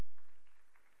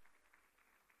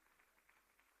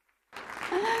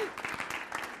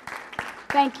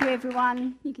Thank you,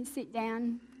 everyone. You can sit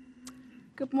down.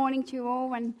 Good morning to you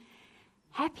all, and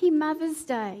happy Mother's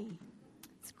Day.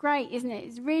 It's great, isn't it?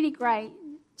 It's really great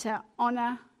to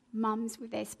honour mums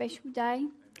with their special day,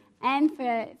 and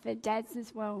for dads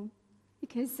as well.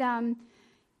 Because,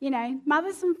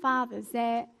 mothers and fathers,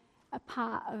 they're a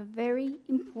part of a very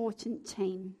important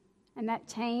team. And that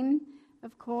team,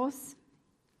 of course,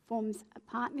 forms a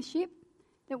partnership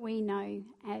that we know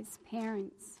as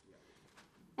parents.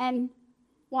 And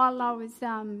while I was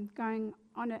going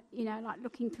on it,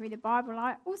 looking through the Bible,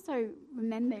 I also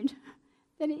remembered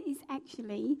that it is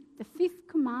actually the fifth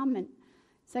commandment.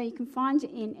 So you can find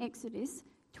it in Exodus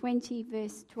 20,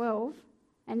 verse 12.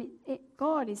 And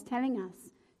God is telling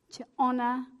us to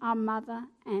honour our mother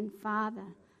and father.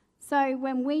 So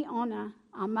when we honour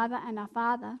our mother and our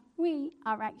father, we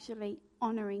are actually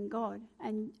honouring God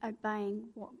and obeying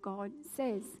what God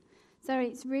says. So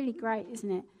it's really great,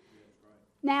 isn't it?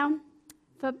 Now,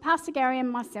 for Pastor Gary and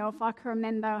myself, I can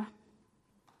remember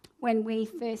when we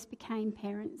first became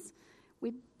parents.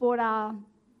 We brought our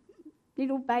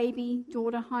little baby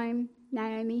daughter home,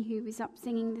 Naomi, who was up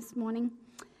singing this morning.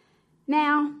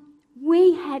 Now,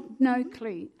 we had no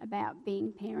clue about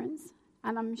being parents,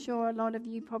 and I'm sure a lot of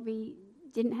you probably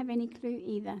didn't have any clue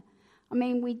either. I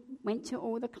mean, we went to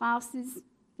all the classes,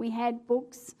 we had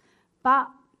books, but,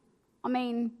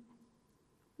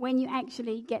 when you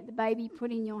actually get the baby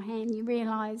put in your hand, you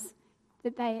realise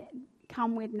that they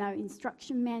come with no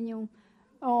instruction manual,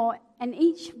 and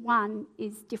each one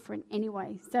is different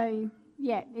anyway. So,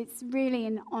 yeah, it's really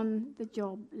an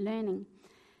on-the-job learning.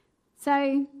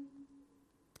 So,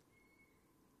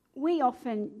 we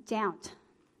often doubt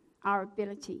our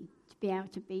ability to be able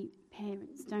to be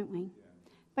parents, don't we? Yeah.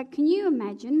 But can you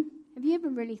imagine, have you ever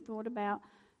really thought about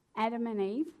Adam and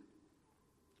Eve?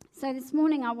 So this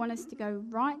morning I want us to go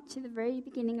right to the very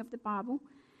beginning of the Bible.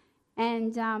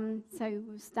 And so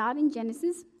we'll start in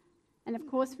Genesis. And of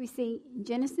course we see in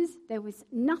Genesis there was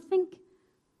nothing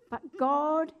but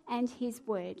God and his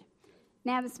word.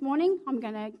 Now this morning I'm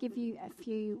going to give you a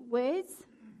few words.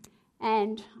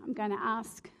 And I'm going to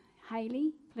ask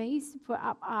Hayley, please, to put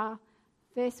up our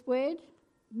first word.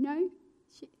 No?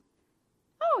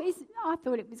 I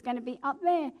thought it was going to be up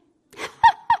there.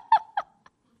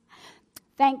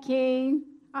 Thank you.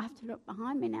 I have to look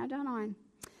behind me now, don't I?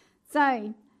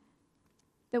 So,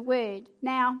 the word.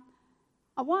 Now,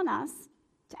 I want us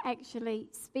to actually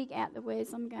speak out the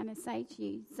words I'm going to say to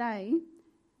you. So,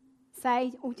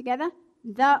 say all together,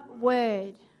 the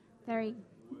word.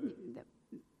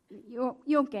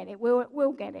 You'll get it.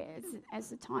 We'll get it as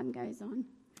the time goes on.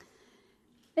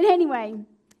 But anyway,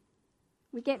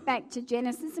 we get back to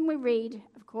Genesis and we read,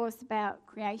 of course, about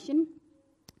creation.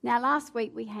 Now, last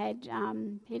week we had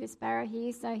Peter Sparrow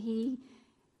here, so he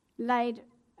laid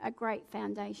a great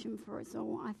foundation for us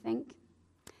all, I think.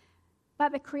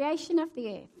 But the creation of the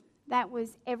earth, that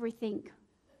was everything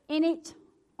in it,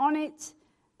 on it,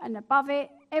 and above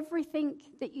it. Everything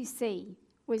that you see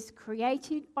was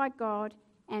created by God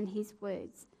and his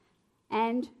words.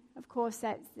 And, of course,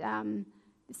 that's the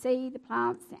sea, the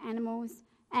plants, the animals,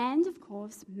 and, of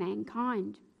course,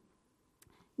 mankind.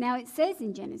 Now, it says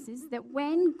in Genesis that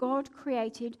when God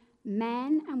created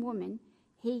man and woman,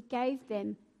 he gave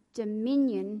them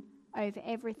dominion over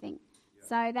everything. Yep.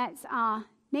 So that's our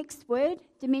next word,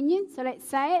 dominion. So let's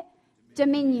say it,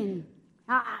 dominion.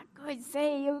 Good.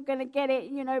 See, you're going to get it,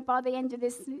 by the end of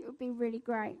this. It'll be really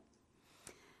great.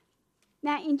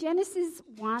 Now, in Genesis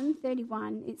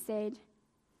 1:31, it said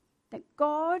that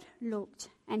God looked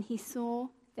and he saw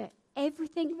that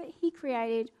everything that he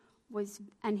created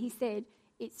and he said,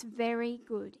 it's very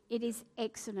good. It is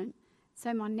excellent.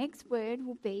 So my next word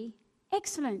will be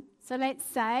excellent. So let's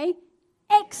say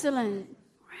excellent.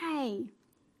 Hooray.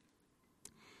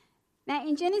 Now,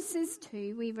 in Genesis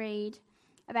 2, we read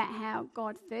about how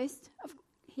God first,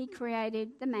 he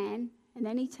created the man, and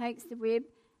then he takes the rib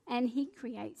and he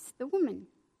creates the woman.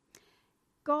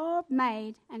 God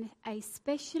made a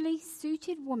specially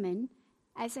suited woman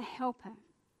as a helper,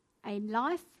 a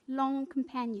lifelong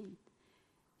companion.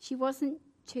 She wasn't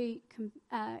to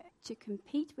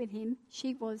compete with him,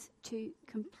 she was to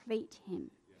complete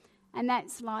him. Yeah. And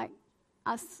that's like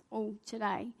us all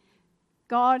today.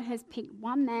 God has picked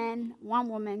one man, one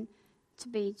woman to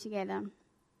be together.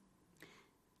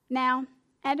 Now,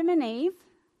 Adam and Eve,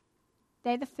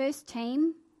 they're the first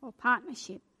team or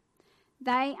partnership.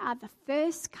 They are the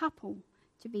first couple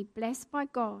to be blessed by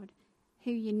God,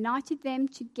 who united them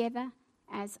together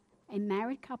as a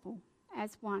married couple,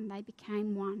 as one. They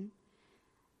became one.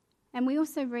 And we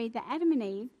also read that Adam and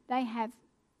Eve, they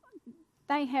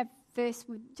have first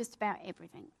with just about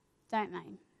everything, don't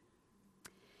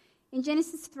they? In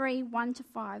Genesis 3,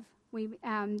 1-5, we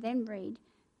then read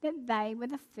that they were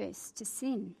the first to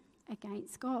sin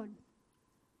against God.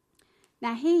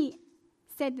 Now, he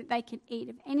said that they could eat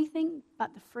of anything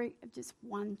but the fruit of just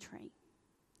one tree.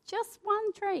 Just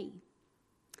one tree.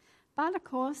 But, of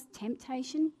course,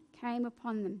 temptation came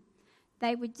upon them.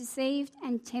 They were deceived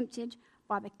and tempted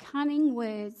by the cunning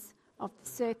words of the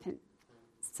serpent,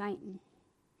 Satan.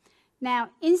 Now,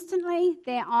 instantly,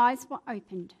 their eyes were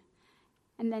opened,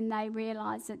 and then they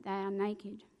realised that they are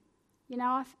naked. You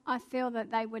know, I feel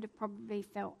that they would have probably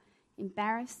felt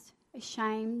embarrassed,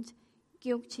 ashamed,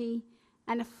 guilty,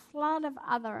 and a flood of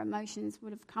other emotions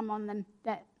would have come on them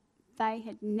that they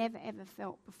had never ever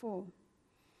felt before.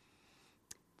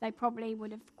 They probably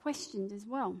would have questioned as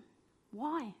well.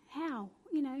 Why? How?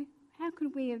 You know, how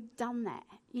could we have done that?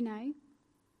 You know?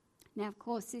 Now, of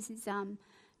course, this is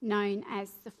known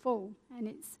as the fall, and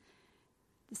it's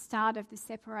the start of the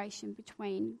separation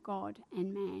between God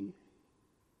and man.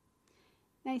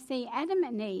 Now, you see, Adam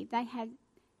and Eve, they had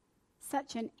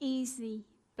such an easy,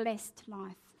 blessed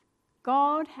life.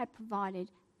 God had provided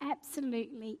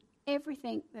absolutely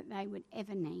everything that they would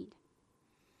ever need.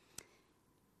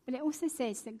 But it also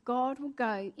says that God will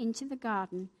go into the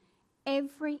garden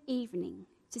every evening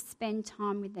to spend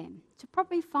time with them, to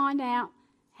probably find out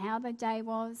how their day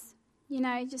was, you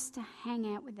know, just to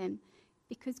hang out with them,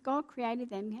 because God created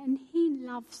them and he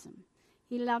loves them.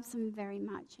 He loves them very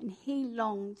much, and he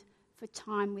longed for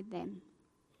time with them.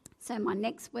 So my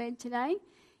next word today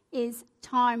is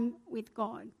time with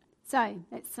God. So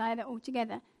let's say that all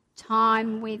together.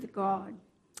 Time with God.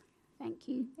 Thank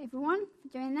you, everyone, for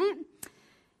doing that.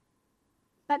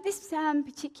 But this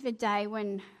particular day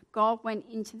when God went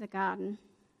into the garden,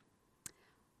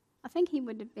 I think he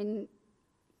would have been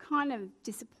kind of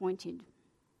disappointed.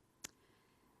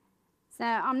 So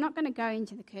I'm not going to go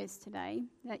into the curse today,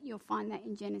 that you'll find that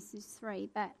in Genesis 3,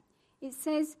 but it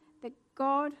says that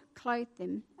God clothed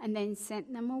them and then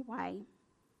sent them away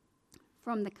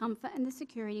from the comfort and the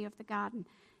security of the garden.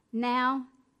 Now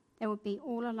they would be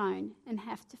all alone and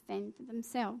have to fend for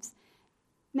themselves.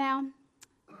 Now,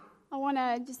 I want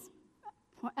to just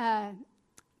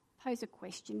pose a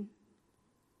question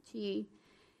to you,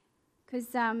 because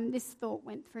this thought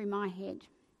went through my head.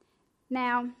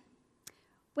 Now,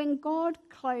 when God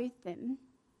clothed them,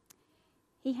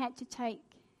 he had to take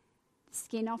the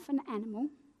skin off an animal.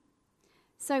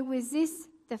 So was this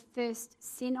the first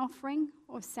sin offering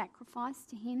or sacrifice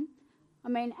to him? I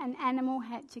mean, an animal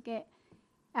had to get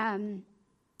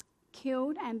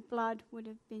killed and blood would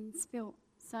have been spilt.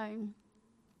 So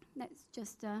that's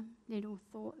just a little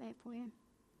thought there for you.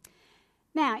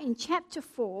 Now, in chapter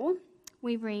 4,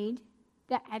 we read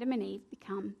that Adam and Eve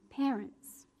become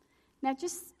parents. Now,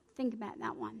 just think about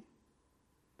that one.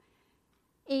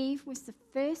 Eve was the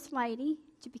first lady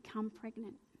to become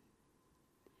pregnant.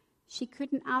 She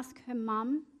couldn't ask her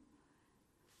mum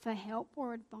for help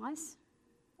or advice,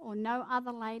 or no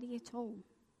other lady at all.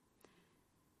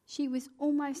 She was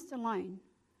almost alone.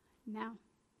 Now,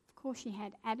 of course, she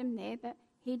had Adam there, but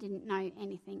he didn't know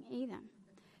anything either.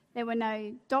 There were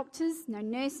no doctors, no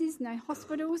nurses, no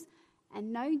hospitals,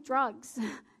 and no drugs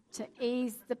to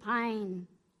ease the pain.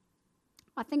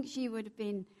 I think she would have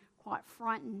been quite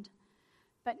frightened.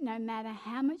 But no matter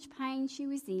how much pain she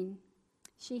was in,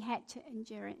 she had to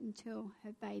endure it until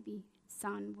her baby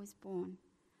son was born.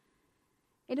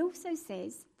 It also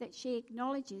says that she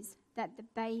acknowledges that the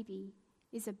baby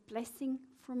is a blessing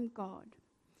from God.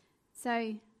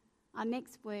 So our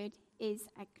next word is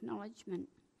acknowledgement.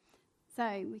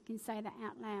 So we can say that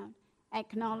out loud.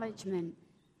 Acknowledgement.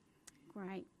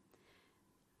 Great.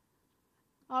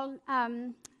 I'll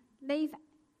leave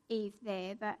Eve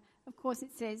there, but of course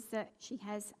it says that she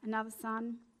has another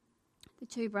son. The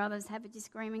two brothers have a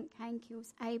disagreement. Cain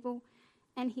kills Abel,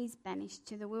 and he's banished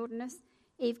to the wilderness.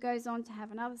 Eve goes on to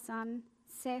have another son,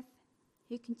 Seth,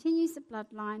 who continues the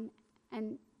bloodline,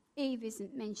 and Eve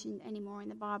isn't mentioned anymore in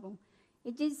the Bible.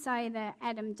 It did say that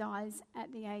Adam dies at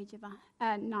the age of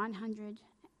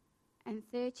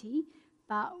 930,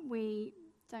 but we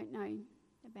don't know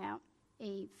about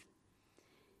Eve.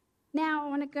 Now I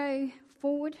want to go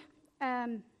forward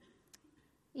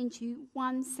into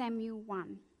 1 Samuel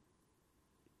 1.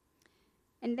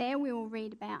 And there we will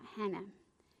read about Hannah.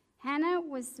 Hannah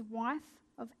was the wife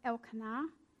of Elkanah.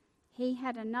 He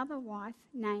had another wife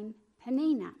named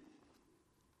Peninnah.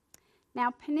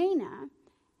 Now Peninnah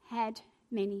had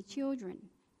many children,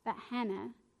 but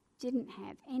Hannah didn't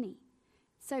have any.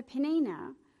 So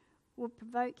Peninnah would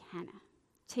provoke Hannah,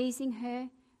 teasing her,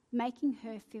 making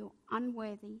her feel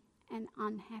unworthy and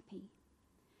unhappy.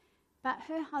 But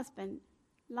her husband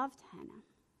loved Hannah.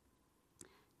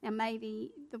 Now,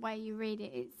 maybe the way you read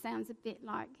it, it sounds a bit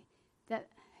like that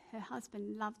her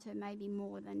husband loved her maybe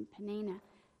more than Peninnah.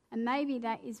 And maybe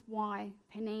that is why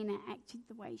Peninnah acted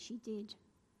the way she did.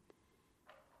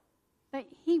 But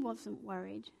he wasn't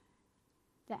worried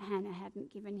that Hannah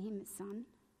hadn't given him a son.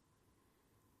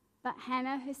 But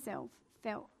Hannah herself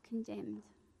felt condemned.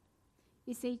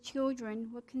 You see,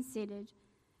 children were considered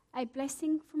a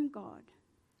blessing from God,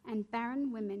 and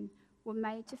barren women were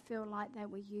made to feel like they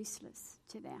were useless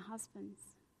to their husbands.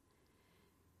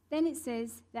 Then it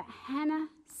says that Hannah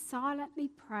silently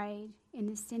prayed in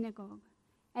the synagogue.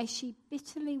 As she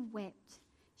bitterly wept,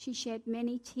 she shed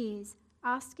many tears,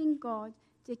 asking God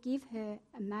to give her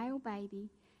a male baby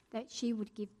that she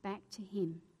would give back to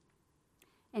him,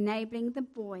 enabling the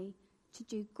boy to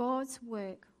do God's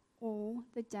work all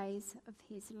the days of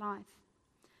his life.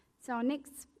 So our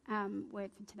next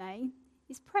word for today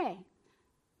is prayer.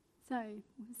 So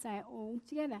we'll say it all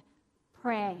together.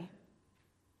 Prayer.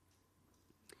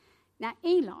 Now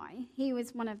Eli, he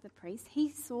was one of the priests. He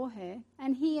saw her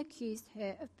and he accused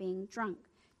her of being drunk,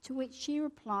 to which she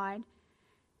replied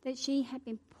that she had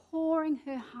been pouring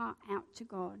her heart out to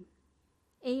God.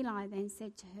 Eli then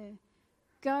said to her,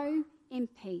 "Go in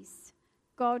peace.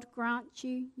 God grant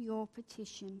you your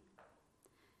petition."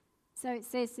 So it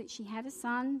says that she had a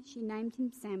son. She named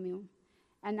him Samuel.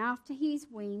 And after he is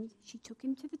weaned, she took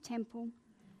him to the temple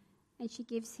and she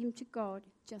gives him to God,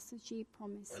 just as she had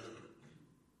promised.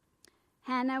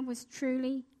 Hannah was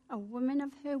truly a woman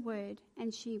of her word,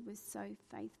 and she was so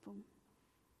faithful.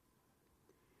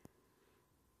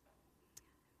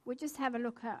 We'll just have a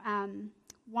look at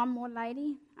one more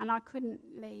lady, and I couldn't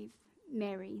leave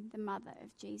Mary, the mother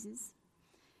of Jesus.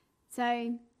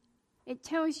 So it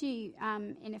tells you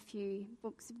in a few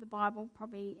books of the Bible,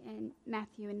 probably in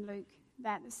Matthew and Luke,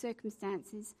 about the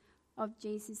circumstances of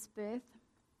Jesus' birth.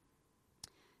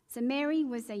 So Mary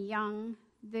was a young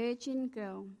virgin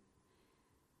girl.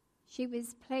 She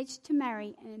was pledged to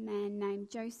marry a man named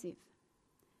Joseph.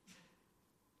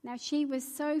 Now she was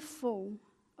so full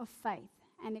of faith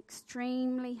and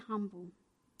extremely humble.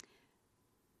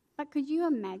 But could you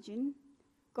imagine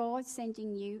God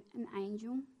sending you an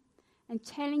angel and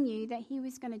telling you that he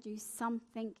was going to do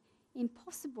something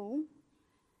impossible,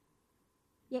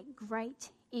 yet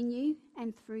great in you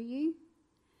and through you?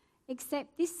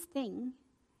 Except this thing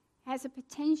has a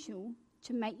potential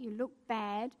to make you look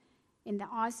bad in the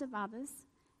eyes of others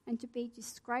and to be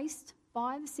disgraced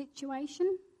by the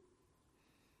situation.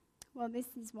 Well,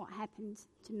 this is what happened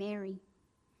to Mary.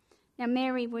 Now,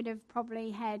 Mary would have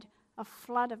probably had a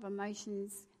flood of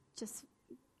emotions just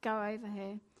go over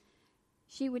her.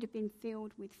 She would have been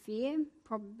filled with fear,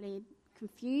 probably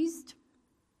confused.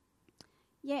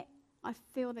 Yet, I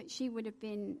feel that she would have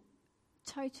been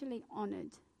totally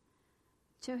honoured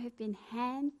to have been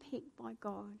handpicked by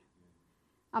God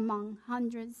among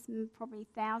hundreds and probably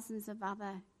thousands of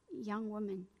other young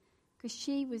women, because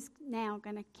she was now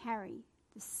going to carry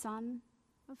the Son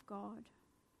of God.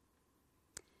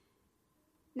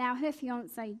 Now, her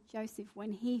fiancé Joseph,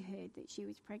 when he heard that she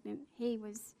was pregnant, he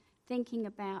was thinking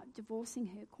about divorcing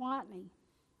her quietly.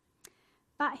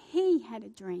 But he had a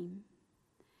dream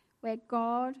where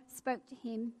God spoke to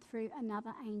him through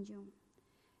another angel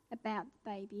about the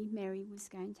baby Mary was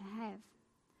going to have.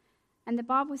 And the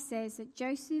Bible says that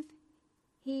Joseph,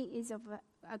 he is of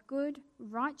a good,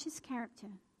 righteous character.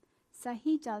 So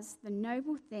he does the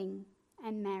noble thing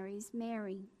and marries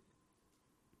Mary.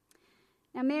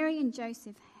 Now, Mary and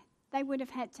Joseph, they would have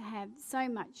had to have so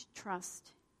much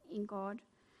trust in God.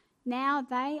 Now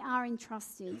they are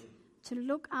entrusted to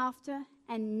look after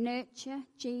and nurture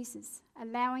Jesus,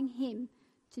 allowing him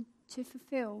to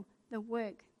fulfill the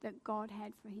work that God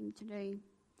had for him to do.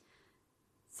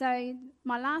 So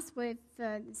my last word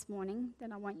for this morning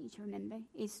that I want you to remember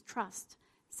is trust.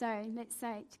 So let's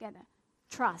say it together.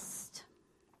 Trust.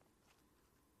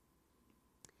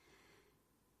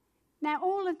 Now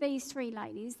all of these three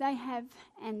ladies, they have,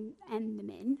 and the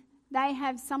men, they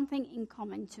have something in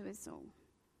common to us all.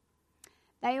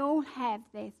 They all have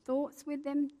their thoughts with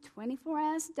them 24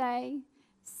 hours a day,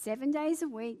 7 days a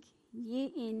week, year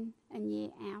in and year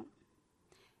out.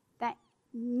 That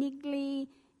niggly,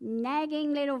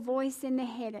 nagging little voice in the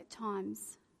head at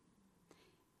times.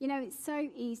 You know, it's so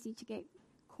easy to get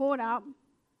caught up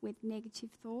with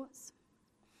negative thoughts.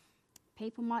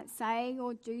 People might say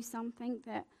or do something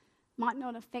that might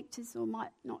not affect us or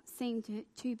might not seem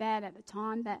too bad at the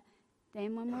time, but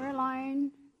then when we're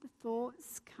alone, the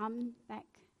thoughts come back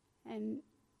and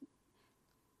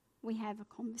we have a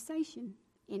conversation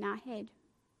in our head.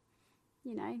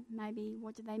 You know, maybe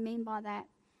what do they mean by that?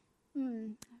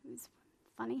 It was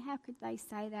funny, how could they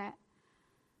say that?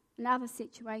 And other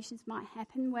situations might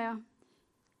happen where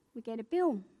we get a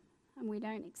bill and we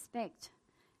don't expect.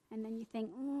 And then you think,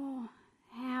 oh,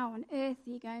 how on earth are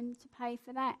you going to pay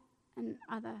for that? And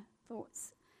other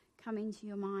thoughts come into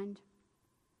your mind.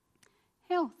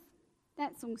 Health,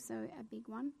 that's also a big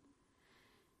one.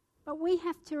 But we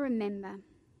have to remember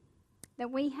that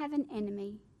we have an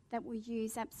enemy that will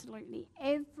use absolutely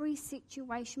every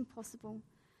situation possible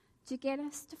to get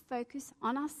us to focus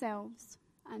on ourselves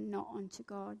and not onto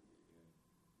God.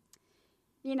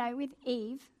 You know, with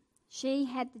Eve, she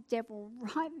had the devil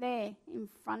right there in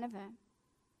front of her.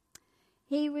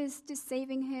 He was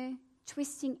deceiving her,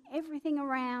 twisting everything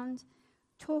around,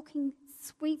 talking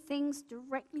sweet things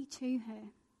directly to her.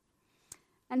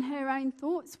 And her own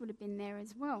thoughts would have been there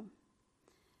as well.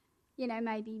 You know,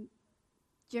 maybe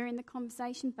during the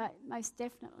conversation, but most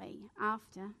definitely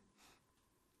after.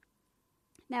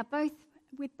 Now,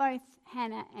 with both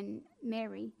Hannah and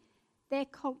Mary, their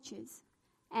cultures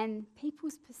and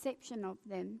people's perception of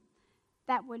them,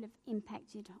 that would have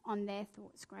impacted on their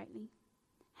thoughts greatly.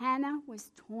 Hannah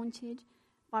was taunted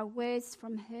by words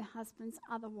from her husband's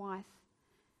other wife,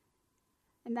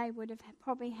 and they would have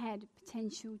probably had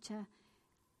potential to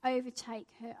overtake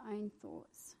her own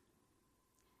thoughts.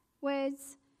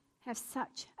 Words have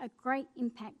such a great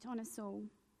impact on us all,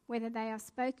 whether they are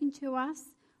spoken to us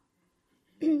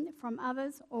from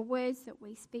others or words that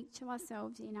we speak to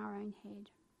ourselves in our own head.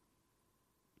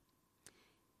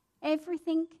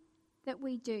 Everything that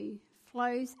we do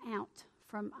flows out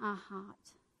from our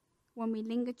heart. When we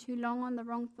linger too long on the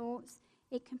wrong thoughts,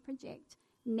 it can project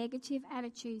negative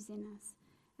attitudes in us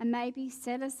and maybe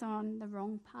set us on the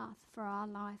wrong path for our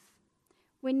life.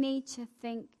 We need to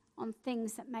think on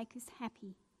things that make us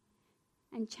happy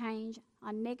and change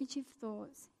our negative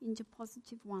thoughts into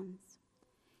positive ones.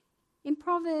 In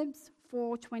Proverbs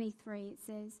 4:23 it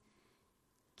says,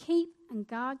 "Keep and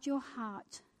guard your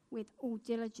heart with all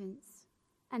diligence,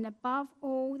 and above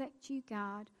all that you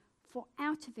guard, for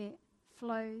out of it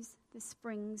flows the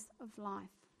springs of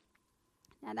life."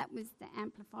 Now that was the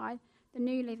Amplified. The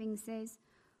New Living says,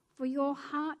 "For your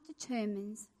heart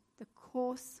determines the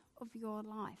course of your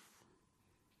life."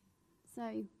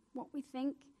 So what we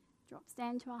think drops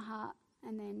down to our heart,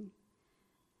 and then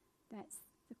that's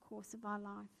the course of our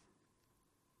life.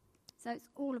 So it's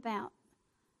all about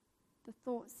the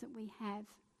thoughts that we have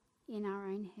in our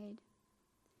own head.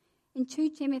 In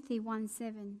 2 Timothy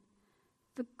 1:7,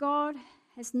 "For God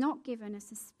has not given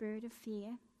us a spirit of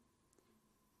fear,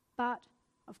 but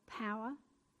of power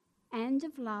and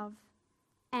of love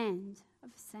and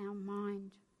of sound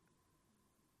mind."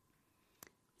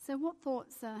 So what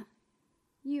thoughts are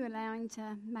you allowing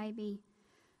to maybe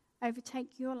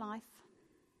overtake your life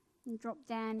and drop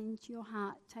down into your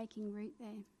heart, taking root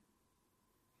there?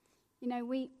 You know,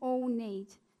 we all need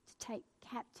to take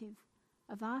captive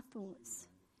of our thoughts,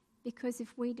 because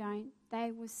if we don't,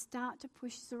 they will start to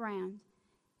push us around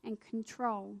and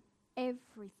control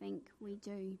everything we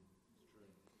do.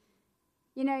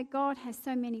 You know, God has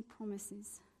so many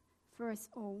promises for us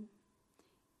all.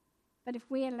 But if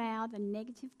we allow the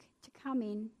negative to come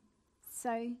in,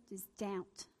 so does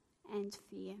doubt and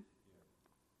fear.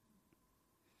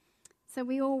 So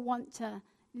we all want to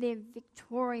live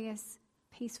victorious,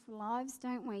 peaceful lives,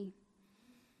 don't we?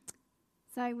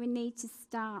 So we need to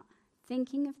start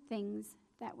thinking of things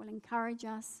that will encourage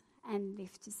us and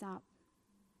lift us up.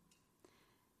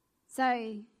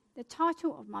 So the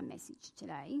title of my message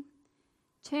today,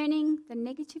 Turning the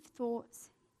Negative Thoughts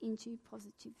into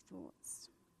Positive Thoughts.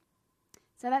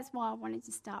 So that's why I wanted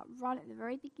to start right at the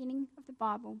very beginning of the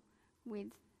Bible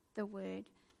with the Word.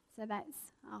 So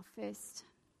that's our first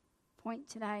point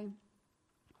today.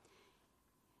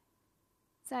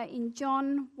 So in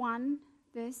John 1,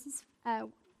 verses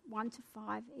 1 to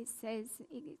 5,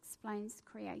 it explains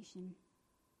creation.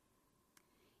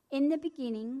 "In the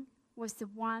beginning was the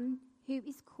one who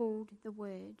is called the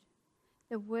Word.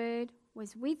 The Word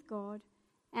was with God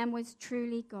and was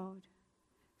truly God.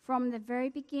 From the very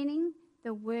beginning,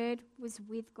 the Word was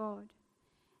with God.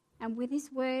 And with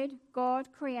His Word,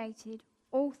 God created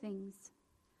all things.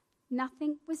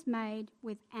 Nothing was made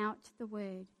without the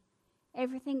Word.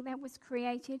 Everything that was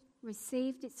created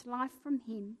received its life from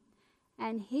Him,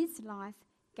 and His life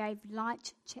gave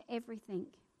light to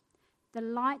everything. The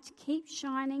light keeps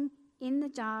shining in the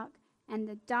dark, and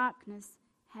the darkness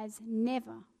has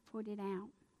never put it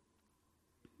out."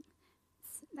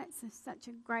 That's such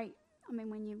a great,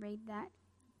 when you read that.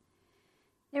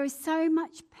 There is so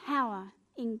much power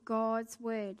in God's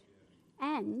Word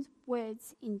and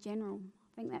words in general.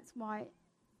 I think that's why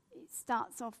it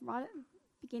starts off right at the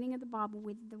beginning of the Bible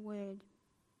with the Word.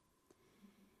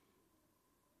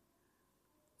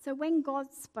 So when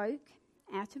God spoke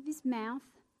out of his mouth,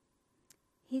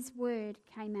 his word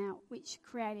came out, which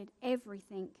created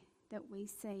everything that we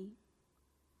see.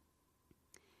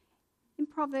 In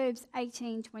Proverbs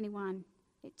 18:21,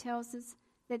 it tells us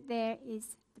that there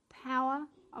is the power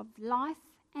of life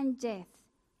and death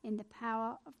in the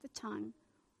power of the tongue,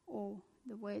 or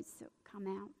the words that come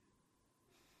out.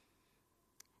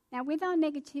 Now, with our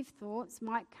negative thoughts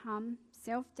might come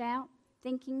self-doubt,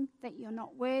 thinking that you're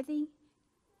not worthy,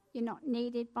 you're not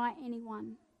needed by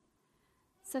anyone.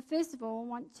 So first of all, I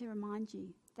want to remind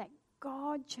you that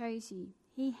God chose you.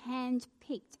 He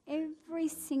handpicked every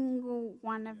single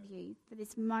one of you for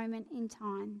this moment in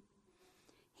time.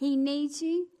 He needs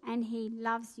you and he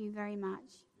loves you very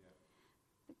much.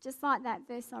 But just like that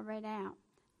verse I read out,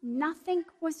 nothing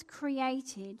was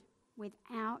created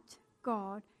without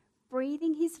God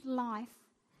breathing his life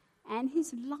and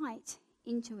his light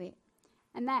into it.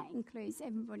 And that includes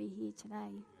everybody here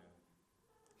today.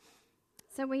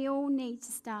 So we all need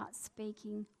to start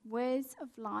speaking words of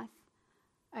life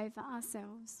over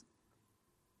ourselves.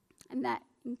 And that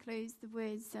includes the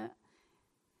words that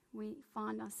we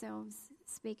find ourselves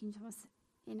speaking to us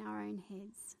in our own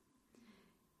heads.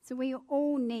 So we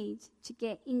all need to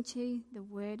get into the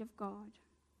Word of God,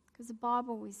 because the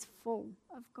Bible is full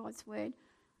of God's Word.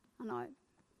 And I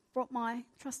brought my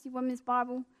trusty woman's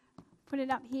Bible, put it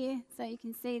up here so you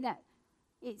can see that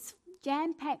it's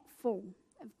jam-packed full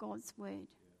of God's Word.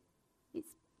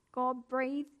 It's God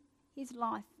breathed, his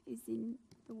life is in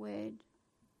the Word.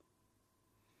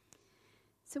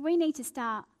 So we need to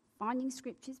start finding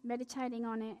scriptures, meditating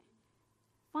on it.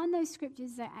 Find those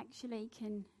scriptures that actually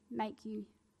can make you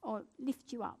or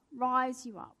lift you up, rise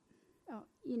you up, or,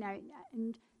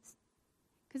 and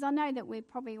because I know that we're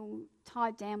probably all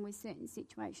tied down with certain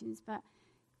situations, but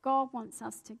God wants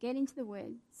us to get into the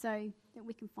Word so that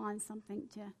we can find something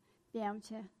to be able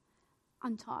to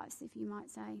untie us, if you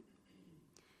might say.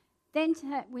 Then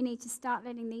we need to start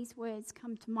letting these words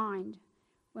come to mind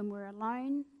when we're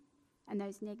alone and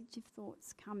those negative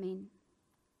thoughts come in.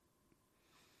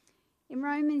 In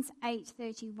Romans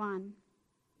 8:31,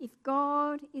 if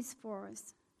God is for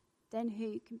us, then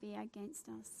who can be against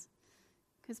us?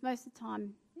 Because most of the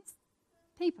time,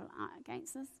 people aren't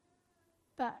against us.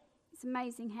 But it's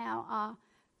amazing how our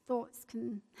thoughts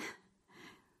can,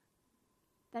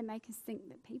 they make us think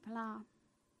that people are.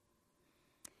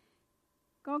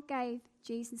 God gave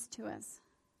Jesus to us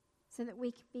so that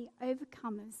we can be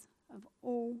overcomers of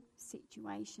all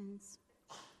situations.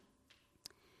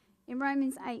 In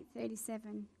Romans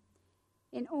 8:37,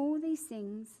 in all these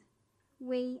things,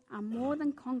 we are more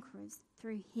than conquerors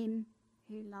through him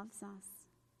who loves us.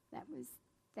 That was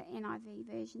the NIV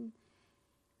version.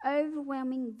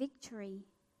 Overwhelming victory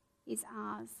is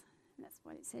ours. That's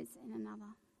what it says in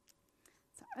another.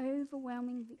 So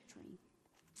overwhelming victory.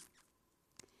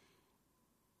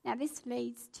 Now this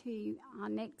leads to our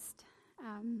next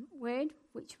word,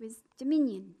 which was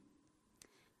dominion.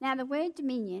 Now the word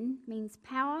dominion means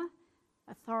power,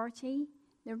 authority,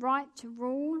 the right to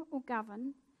rule or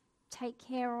govern, take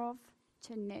care of,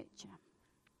 to nurture.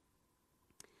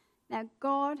 Now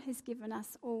God has given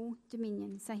us all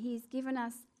dominion. So he has given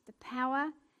us the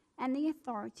power and the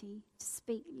authority to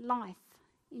speak life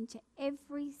into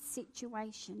every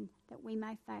situation that we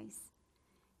may face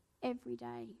every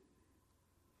day.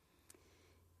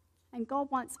 And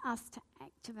God wants us to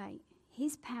activate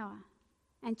his power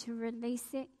and to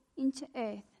release it into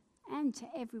earth and to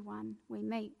everyone we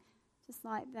meet. Just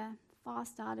like the fire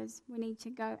starters, we need to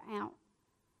go out.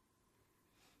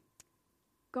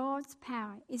 God's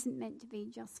power isn't meant to be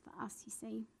just for us, you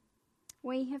see.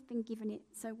 We have been given it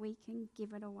so we can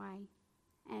give it away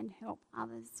and help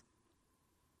others.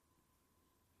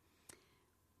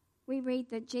 We read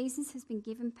that Jesus has been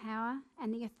given power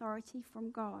and the authority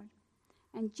from God.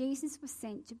 And Jesus was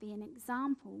sent to be an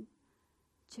example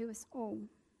to us all.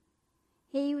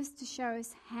 He was to show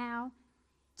us how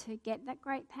to get that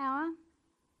great power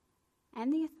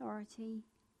and the authority,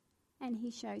 and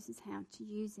he shows us how to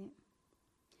use it.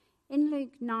 In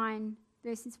Luke 9,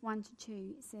 verses 1 to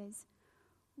 2, it says,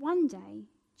 one day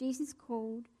Jesus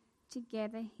called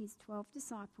together his 12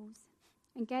 disciples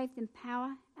and gave them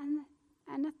power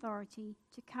and authority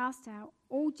to cast out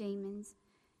all demons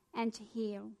and to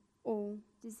heal all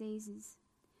diseases.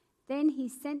 Then he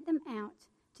sent them out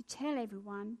to tell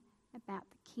everyone about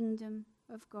the kingdom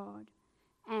of God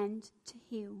and to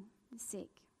heal the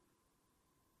sick.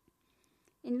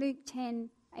 In Luke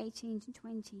 10:18 to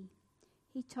 20,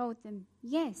 he told them,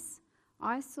 yes,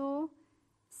 I saw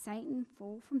Satan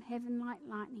fall from heaven like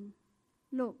lightning.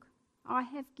 Look, I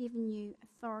have given you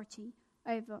authority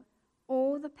over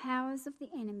all the powers of the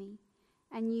enemy,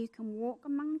 and you can walk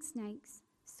among snakes,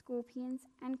 scorpions,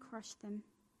 and crush them.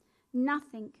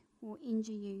 Nothing will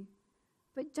injure you.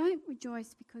 But don't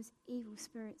rejoice because evil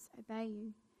spirits obey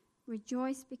you.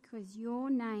 Rejoice because your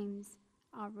names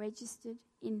are registered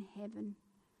in heaven.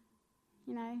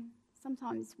 You know,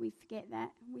 sometimes we forget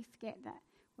that. We forget that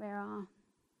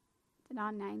that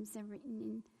our names are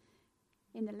written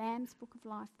in the Lamb's Book of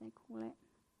Life, they call it.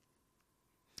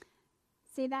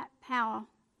 See, that power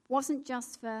wasn't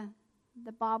just for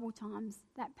the Bible times.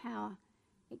 That power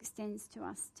extends to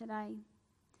us today.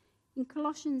 In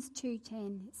Colossians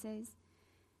 2:10 it says,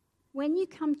 when you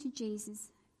come to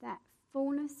Jesus, that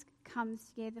fullness comes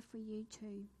together for you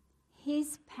too.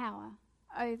 His power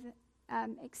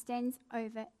extends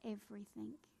over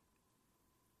everything.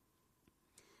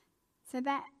 So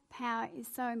that power is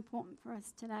so important for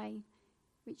us today,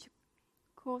 which of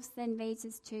course then leads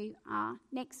us to our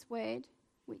next word,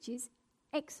 which is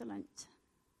excellent.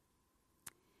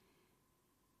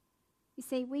 You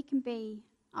see, we can be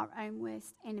our own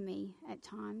worst enemy at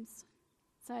times.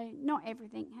 So not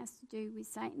everything has to do with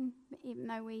Satan, even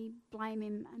though we blame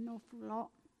him an awful lot.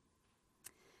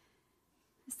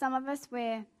 Some of us,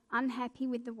 we're unhappy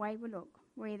with the way we look.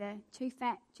 We're either too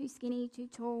fat, too skinny, too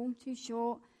tall, too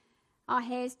short. Our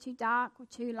hair's too dark or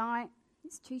too light.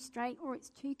 It's too straight or it's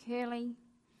too curly.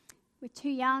 We're too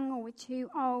young or we're too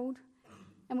old.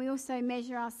 And we also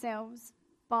measure ourselves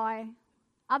by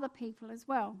other people as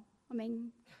well. I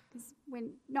mean, because we're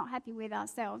not happy with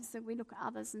ourselves, so we look at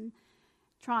others and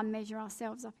try and measure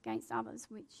ourselves up against others,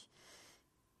 which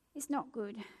is not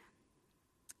good.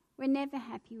 We're never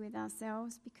happy with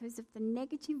ourselves because of the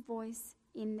negative voice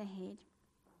in the head.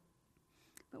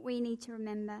 But we need to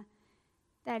remember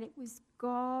that it was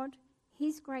God,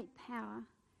 his great power,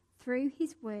 through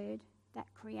his word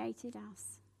that created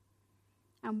us.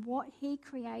 And what he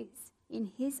creates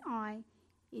in his eye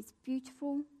is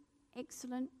beautiful,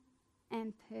 excellent,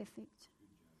 and perfect.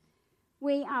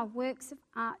 We are works of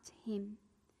art to him.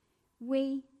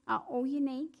 We are all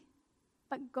unique,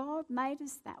 but God made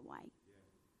us that way.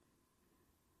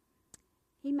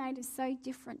 He made us so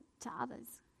different to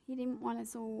others. He didn't want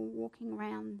us all walking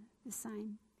around the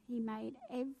same. He made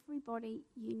everybody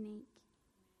unique.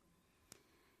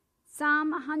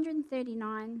 Psalm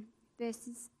 139,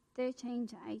 verses 13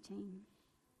 to 18.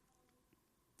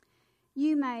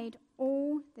 You made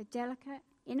all the delicate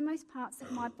innermost parts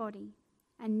of my body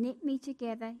and knit me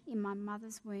together in my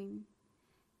mother's womb.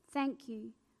 Thank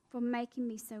you for making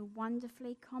me so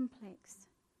wonderfully complex.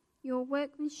 Your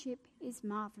workmanship is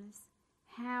marvellous.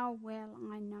 How well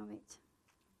I know it.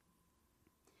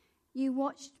 You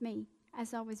watched me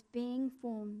as I was being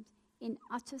formed in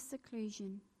utter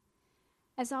seclusion.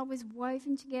 As I was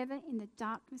woven together in the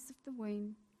darkness of the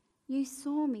womb, you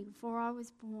saw me before I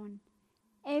was born.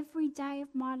 Every day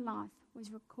of my life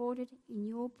was recorded in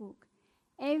your book.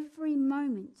 Every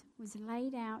moment was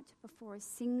laid out before a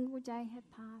single day had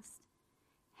passed.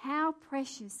 How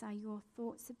precious are your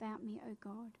thoughts about me, O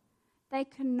God. They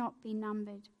cannot be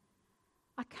numbered.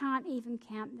 I can't even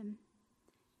count them.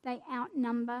 They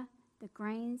outnumber the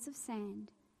grains of sand,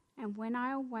 and when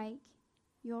I awake,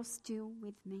 you're still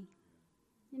with me.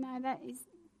 That is,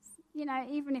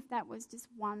 even if that was just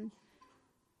one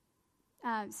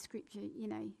scripture,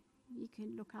 you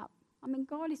can look up. I mean,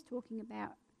 God is talking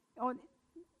about,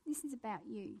 this is about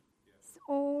you. Yeah. It's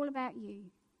all about you.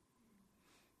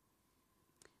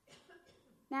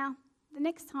 Now, the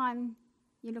next time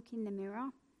you look in the mirror,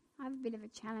 I have a bit of a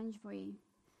challenge for you.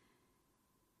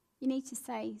 You need to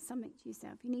say something to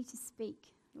yourself. You need to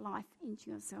speak life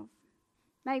into yourself.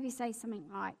 Maybe say something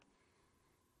like,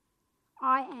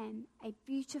 I am a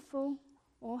beautiful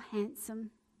or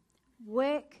handsome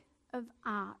work of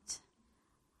art.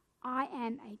 I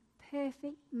am a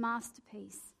perfect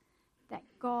masterpiece that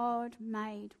God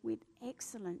made with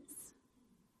excellence.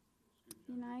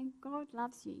 God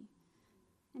loves you.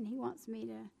 And he wants me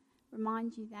to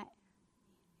remind you that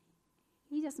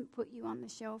he doesn't put you on the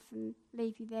shelf and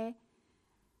leave you there.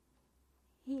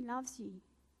 He loves you.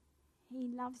 He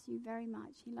loves you very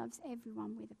much. He loves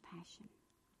everyone with a passion.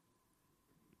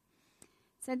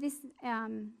 So this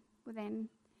will then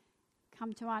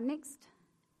come to our next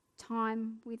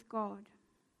time with God.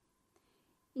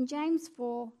 In James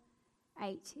 4:8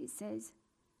 it says,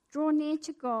 draw near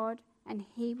to God and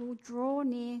he will draw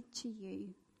near to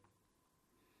you.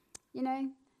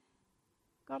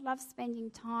 God loves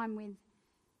spending time with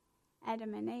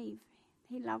Adam and Eve.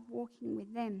 He loved walking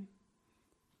with them.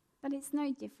 But it's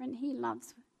no different. He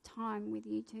loves time with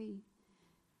you too.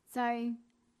 So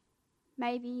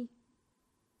maybe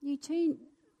you too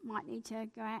might need to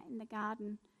go out in the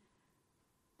garden,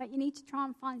 but you need to try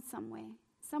and find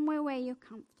somewhere where you're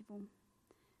comfortable,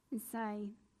 and say,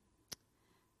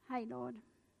 hey, Lord,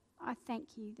 I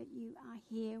thank you that you are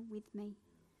here with me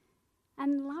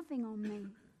and loving on me,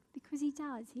 because he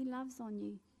does. He loves on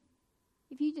you.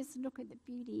 If you just look at the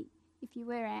beauty, if you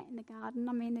were out in the garden,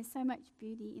 I mean, there's so much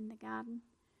beauty in the garden.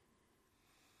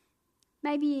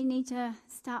 Maybe you need to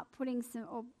start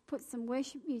put some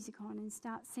worship music on and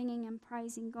start singing and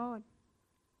praising God.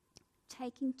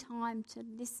 Taking time to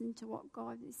listen to what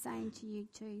God is saying to you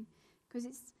too, because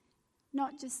it's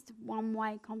not just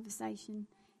one-way conversation,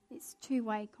 it's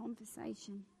two-way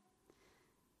conversation.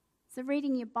 So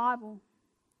reading your Bible,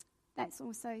 that's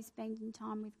also spending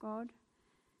time with God.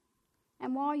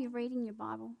 And while you're reading your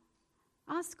Bible,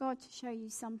 ask God to show you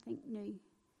something new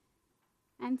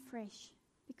and fresh,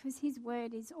 because his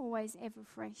word is always ever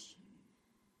fresh.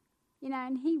 You know,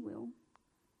 and he will.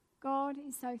 God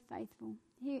is so faithful.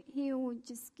 He will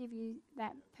just give you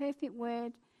that perfect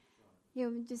word.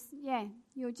 You'll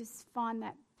just find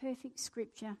that perfect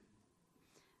scripture.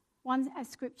 A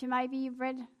scripture maybe you've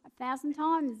read 1,000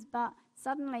 times, but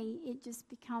suddenly it just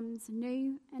becomes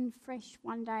new and fresh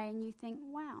one day, and you think,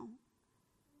 wow,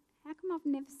 how come I've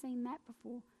never seen that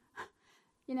before?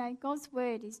 You know, God's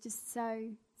word is just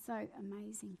so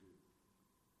amazing.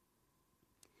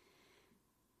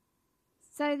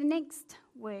 So the next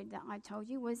word that I told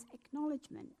you was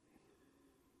acknowledgement.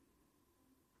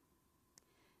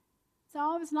 So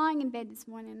I was lying in bed this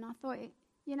morning and I thought,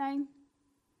 you know,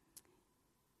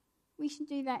 we should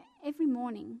do that every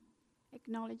morning,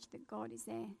 acknowledge that God is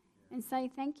there and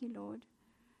say, thank you, Lord.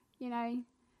 You know,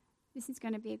 this is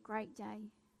going to be a great day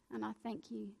and I thank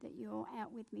you that you're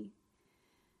out with me.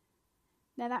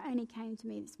 Now that only came to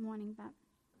me this morning, but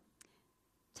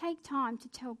take time to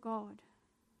tell God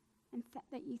and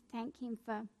that you thank him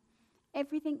for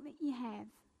everything that you have.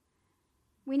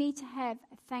 We need to have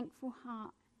a thankful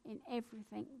heart in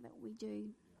everything that we do.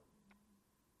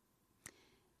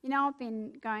 You know, I've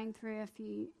been going through a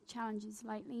few challenges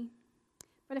lately,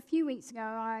 but a few weeks ago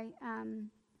I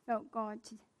felt God,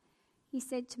 he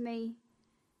said to me,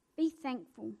 be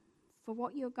thankful for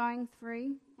what you're going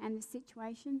through and the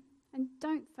situation, and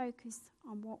don't focus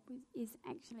on what is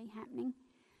actually happening.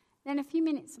 Then a few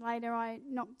minutes later, I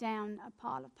knocked down a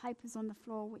pile of papers on the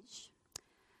floor, which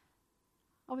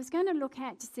I was going to look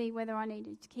at to see whether I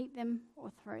needed to keep them or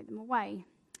throw them away.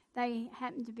 They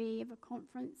happened to be of a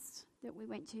conference that we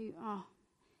went to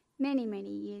many, many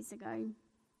years ago.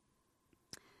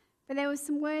 But there were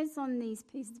some words on these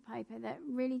pieces of paper that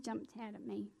really jumped out at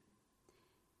me.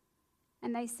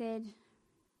 And they said,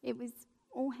 it was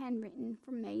all handwritten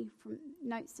from me, from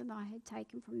notes that I had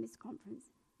taken from this conference.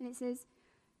 And it says,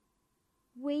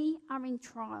 we are in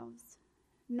trials,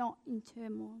 not in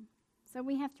turmoil. So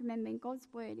we have to remember in God's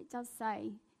word, it does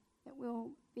say that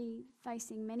we'll be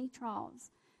facing many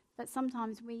trials, but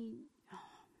sometimes we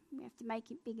have to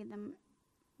make it bigger than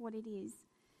what it is.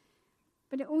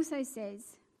 But it also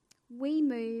says, we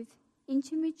move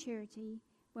into maturity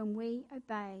when we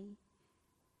obey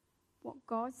what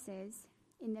God says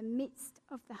in the midst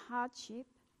of the hardship,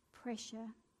 pressure,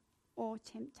 or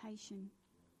temptation.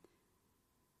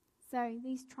 So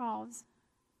these trials,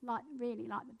 like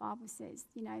the Bible says,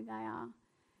 you know, they are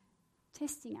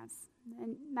testing us.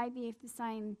 And maybe if the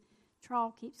same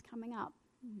trial keeps coming up,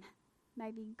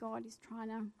 maybe God is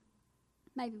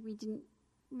maybe we didn't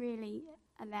really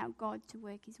allow God to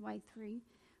work his way through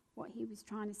what he was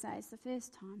trying to say us the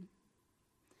first time.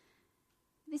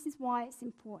 This is why it's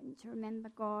important to remember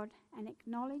God and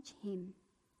acknowledge him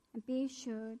and be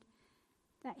assured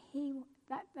that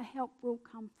the help will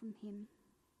come from him.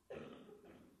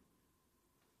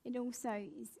 It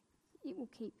will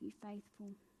keep you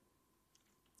faithful.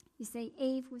 You see,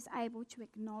 Eve was able to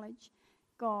acknowledge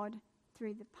God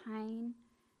through the pain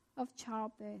of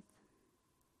childbirth,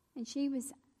 and she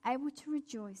was able to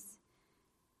rejoice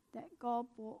that God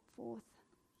brought forth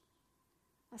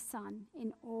a son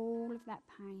in all of that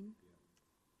pain.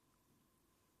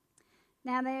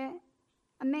 Now, there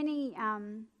are many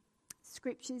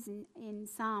scriptures in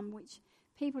Psalm which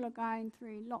people are going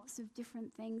through lots of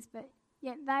different things, but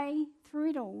yet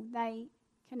through it all, they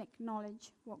can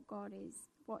acknowledge what God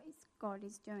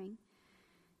is doing.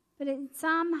 But in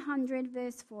Psalm 100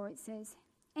 verse 4 it says,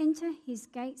 enter his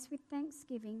gates with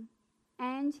thanksgiving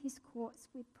and his courts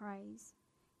with praise.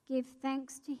 Give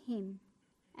thanks to him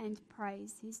and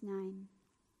praise his name.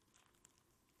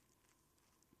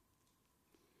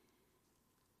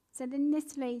 So then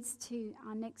this leads to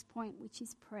our next point, which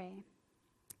is prayer.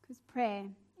 Because prayer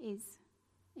is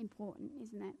important,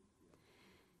 isn't it?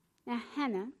 Now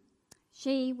Hannah,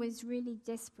 she was really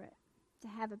desperate to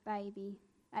have a baby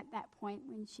at that point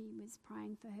when she was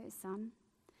praying for her son.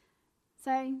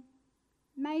 So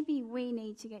maybe we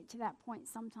need to get to that point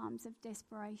sometimes of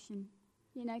desperation,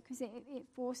 because it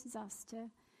forces us to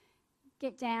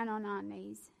get down on our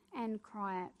knees and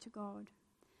cry out to God.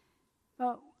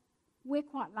 But we're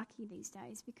quite lucky these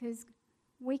days because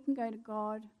we can go to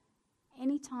God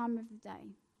any time of the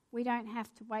day. We don't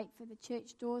have to wait for the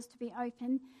church doors to be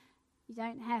open. You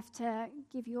don't have to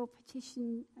give your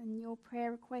petition and your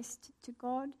prayer request to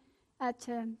God,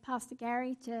 to Pastor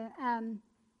Gary.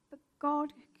 But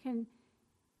God can,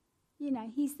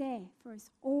 He's there for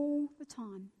us all the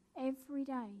time, every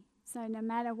day. So no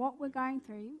matter what we're going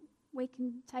through, we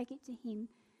can take it to Him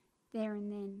there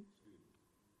and then.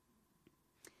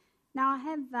 Now, I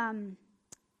have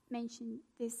mentioned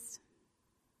this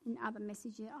in other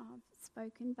messages I've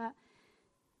spoken, but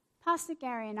Pastor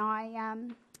Gary and I,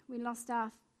 we lost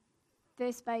our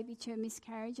first baby to a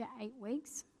miscarriage at 8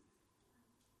 weeks.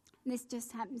 And this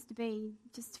just happens to be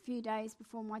just a few days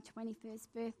before my 21st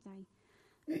birthday.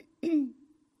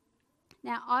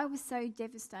 Now, I was so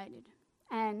devastated,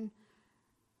 and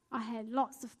I had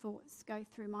lots of thoughts go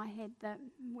through my head that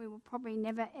we were probably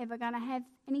never, ever going to have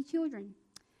any children.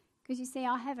 Because you see,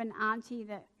 I have an auntie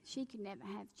that she could never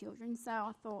have children, so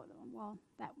I thought, well,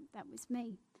 that was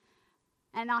me.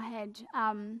 And I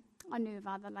knew of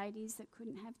other ladies that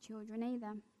couldn't have children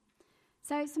either.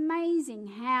 So it's amazing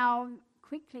how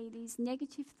quickly these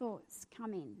negative thoughts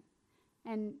come in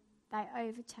and they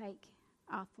overtake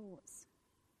our thoughts.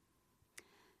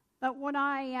 But what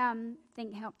I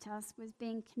think helped us was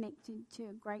being connected to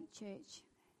a great church,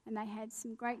 and they had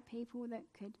some great people that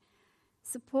could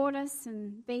support us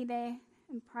and be there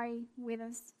and pray with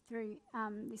us through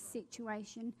this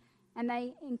situation, and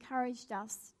they encouraged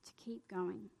us to keep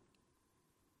going.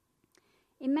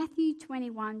 In Matthew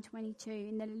 21:22,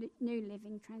 in the New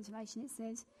Living Translation, it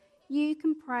says, "You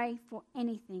can pray for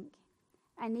anything,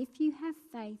 and if you have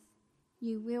faith,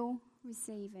 you will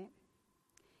receive it."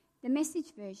 The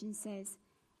Message version says,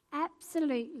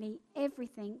 "Absolutely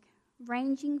everything,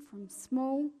 ranging from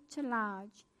small to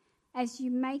large, as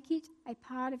you make it a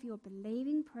part of your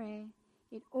believing prayer,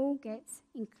 it all gets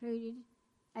included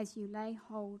as you lay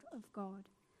hold of God."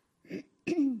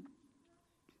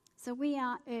 So we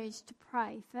are urged to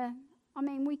pray for,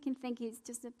 we can think it's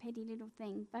just a petty little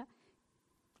thing, but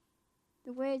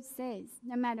the word says,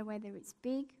 no matter whether it's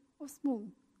big or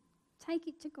small, take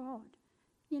it to God.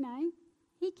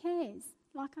 He cares.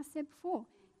 Like I said before,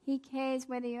 He cares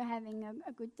whether you're having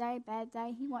a good day, bad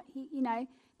day.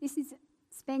 This is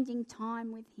spending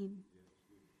time with Him.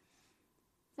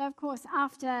 So, of course,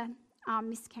 after our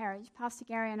miscarriage, Pastor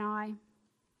Gary and I,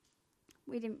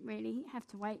 we didn't really have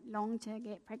to wait long to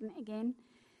get pregnant again.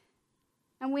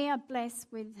 And we are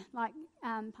blessed with, like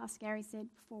Pastor Gary said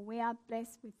before, we are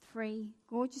blessed with 3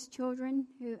 gorgeous children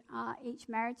who are each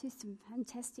married to some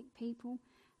fantastic people.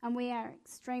 And we are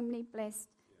extremely blessed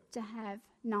to have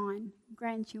 9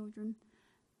 grandchildren.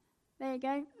 There you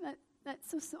go.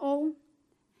 That's us all.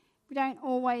 We don't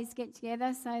always get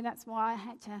together, so that's why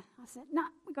I said, no,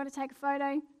 we've got to take a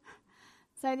photo.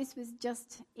 So this was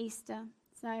just Easter.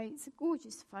 So it's a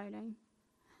gorgeous photo.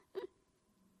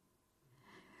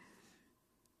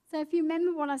 So if you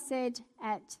remember what I said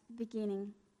at the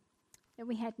beginning, that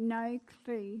we had no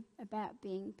clue about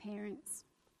being parents.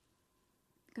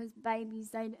 Because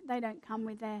babies, they don't come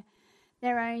with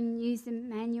their own user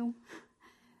manual.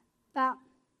 But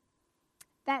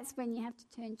that's when you have to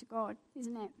turn to God,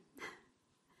 isn't it?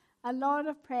 A lot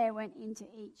of prayer went into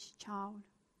each child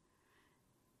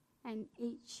and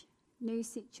each new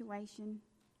situation.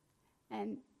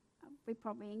 And we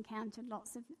probably encountered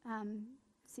lots of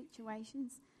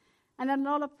situations. And a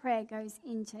lot of prayer goes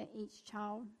into each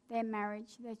child, their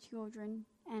marriage, their children,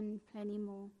 and plenty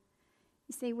more.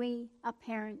 You see, we are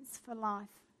parents for life,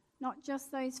 not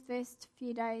just those first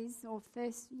few days or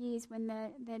first years when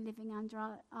they're living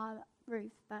under our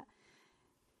roof, but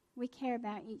we care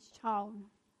about each child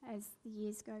as the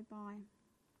years go by.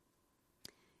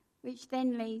 Which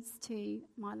then leads to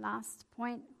my last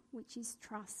point, which is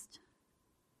trust.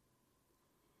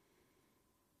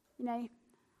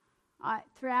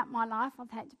 Throughout my life, I've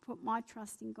had to put my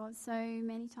trust in God so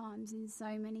many times in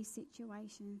so many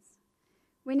situations.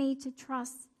 We need to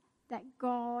trust that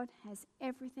God has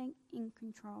everything in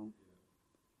control.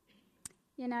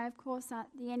 Of course,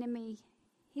 the enemy,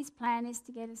 his plan is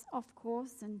to get us off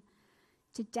course and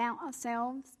to doubt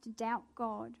ourselves, to doubt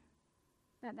God.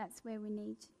 But that's where we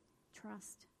need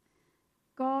trust.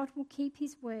 God will keep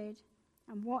His word,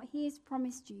 and what He has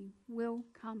promised you will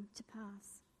come to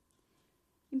pass.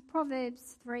 In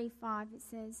Proverbs 3:5 it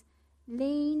says,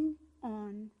 "Lean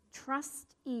on,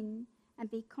 trust in, and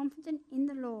be confident in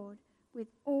the Lord with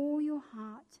all your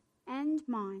heart, and trained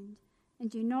mind and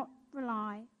do not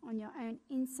rely on your own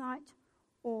insight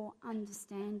or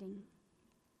understanding.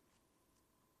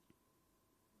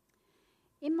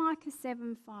 In Micah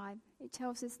 7:5, it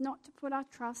tells us not to put our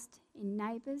trust in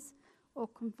neighbours or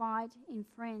confide in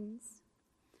friends.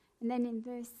 And then in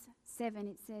verse 7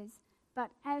 it says,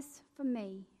 "But as for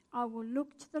me, I will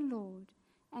look to the Lord,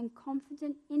 and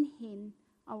confident in him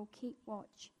I will keep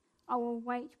watch. I will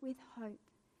wait with hope,"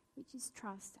 which is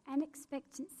trust, "and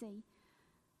expectancy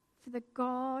for the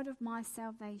God of my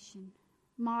salvation.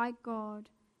 My God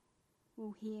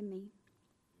will hear me."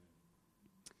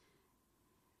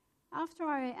 After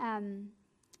I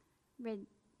read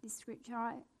this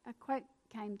scripture, a quote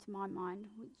came to my mind,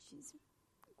 which is,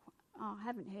 I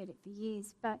haven't heard it for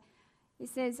years, but it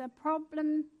says, "A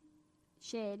problem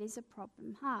shared is a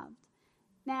problem halved."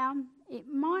 Now, it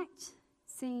might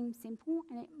seem simple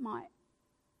and it might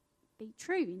be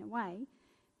true in a way,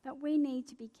 but we need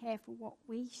to be careful what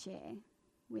we share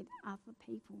with other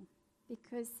people,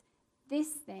 because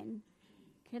this then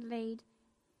could lead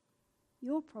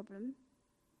your problem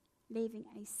leaving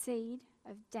a seed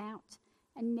of doubt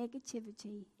and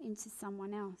negativity into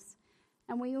someone else.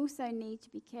 And we also need to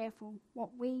be careful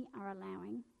what we are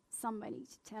allowing somebody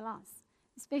to tell us,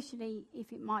 especially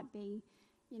if it might be,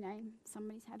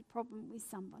 somebody's had a problem with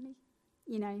somebody.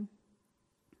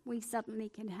 We suddenly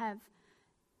can have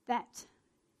that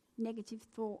negative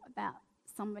thought about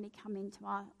somebody coming to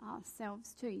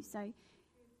ourselves too. So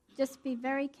just be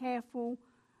very careful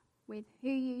with who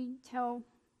you tell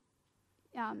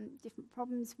different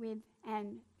problems with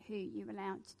and who you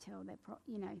allow to tell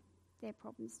their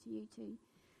problems to you too.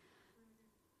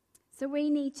 So we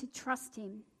need to trust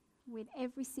him with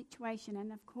every situation,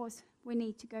 and of course we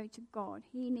need to go to God.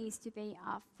 He needs to be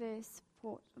our first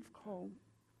port of call.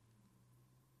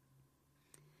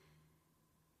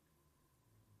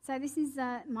 So this is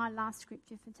my last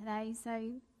scripture for today.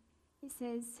 So it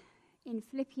says in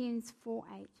Philippians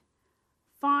 4:8,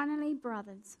 "Finally,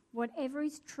 brothers, whatever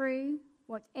is true,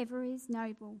 whatever is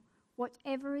noble,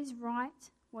 whatever is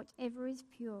right, whatever is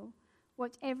pure,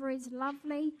 whatever is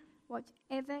lovely,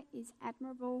 whatever is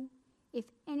admirable, if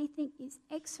anything is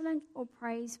excellent or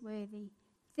praiseworthy,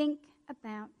 think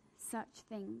about such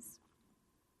things."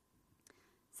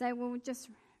 So we'll just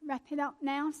wrap it up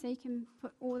now so you can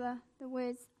put all the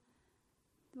words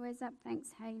up.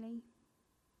 Thanks, Hayley.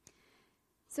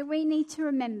 So we need to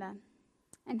remember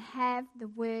and have the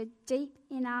word deep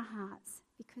in our hearts,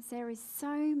 because there is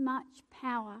so much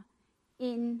power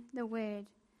in the word.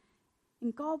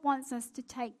 And God wants us to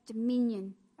take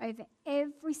dominion over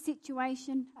every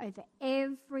situation, over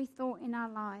every thought in our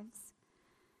lives.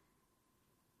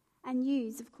 And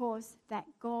use, of course,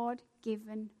 that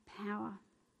God-given power.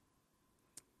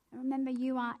 And remember,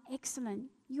 you are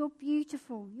excellent, you're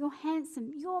beautiful, you're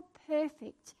handsome, you're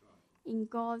perfect in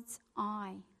God's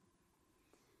eye.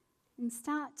 And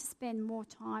start to spend more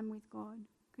time with God,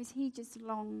 because he just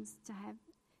longs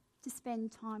to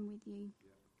spend time with you.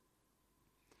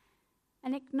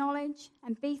 And acknowledge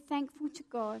and be thankful to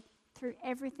God through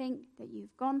everything that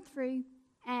you've gone through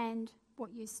and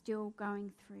what you're still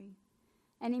going through.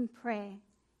 And in prayer,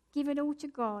 give it all to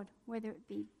God, whether it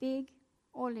be big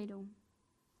or little.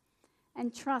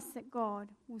 And trust that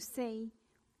God will see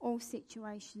all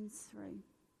situations through.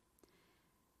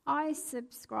 I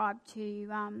subscribe to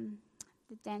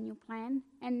the Daniel Plan,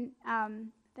 and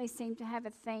they seem to have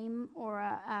a theme or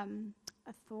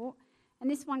a thought. And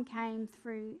this one came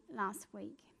through last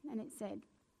week, and it said,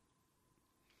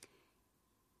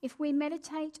 "If we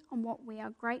meditate on what we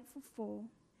are grateful for,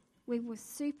 we will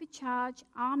supercharge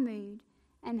our mood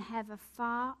and have a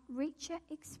far richer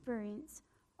experience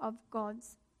of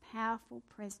God's powerful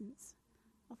presence."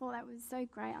 I thought that was so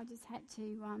great. I just had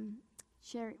to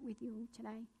share it with you all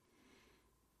today.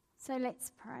 So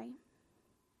let's pray.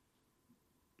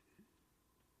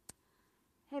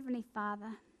 Heavenly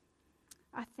Father,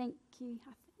 I thank you,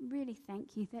 really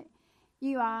thank you that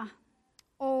you are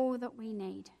all that we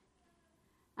need.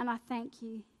 And I thank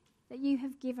you that you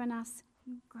have given us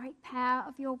great power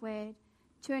of your word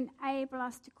to enable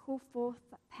us to call forth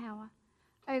that power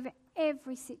over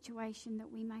every situation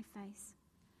that we may face.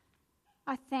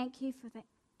 I thank you for the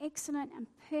excellent and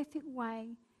perfect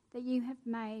way that you have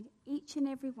made each and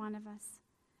every one of us.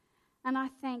 And I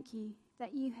thank you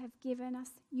that you have given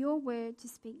us your word to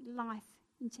speak life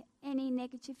into any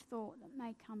negative thought that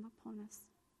may come upon us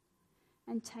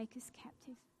and take us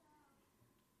captive.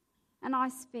 And I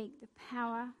speak the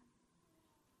power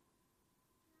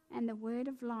and the word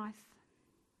of life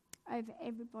over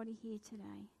everybody here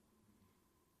today.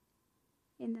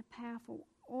 In the powerful,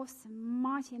 awesome,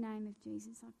 mighty name of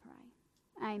Jesus, I pray.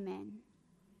 Amen.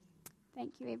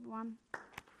 Thank you, everyone.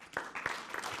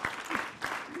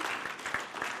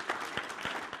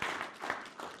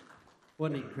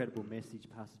 What an incredible message,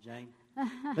 Pastor Jane.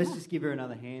 Let's just give her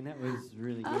another hand. That was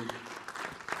really good.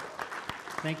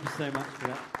 Thank you so much for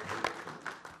that.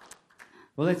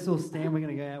 Well, let's all stand. We're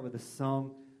going to go out with a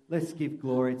song. Let's give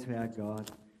glory to our God.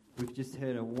 We've just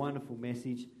heard a wonderful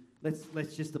message.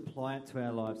 Let's just apply it to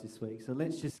our lives this week. So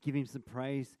let's just give him some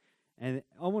praise. And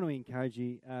I want to encourage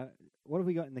you. What have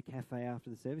we got in the cafe after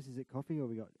the service? Is it coffee, or have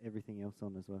we got everything else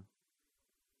on as well?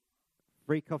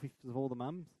 Free coffee for all the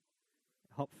mums,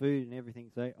 hot food and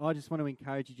everything. So I just want to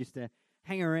encourage you just to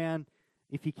hang around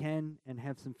if you can and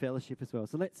have some fellowship as well.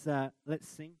 So let's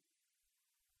sing.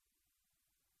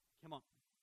 Come on.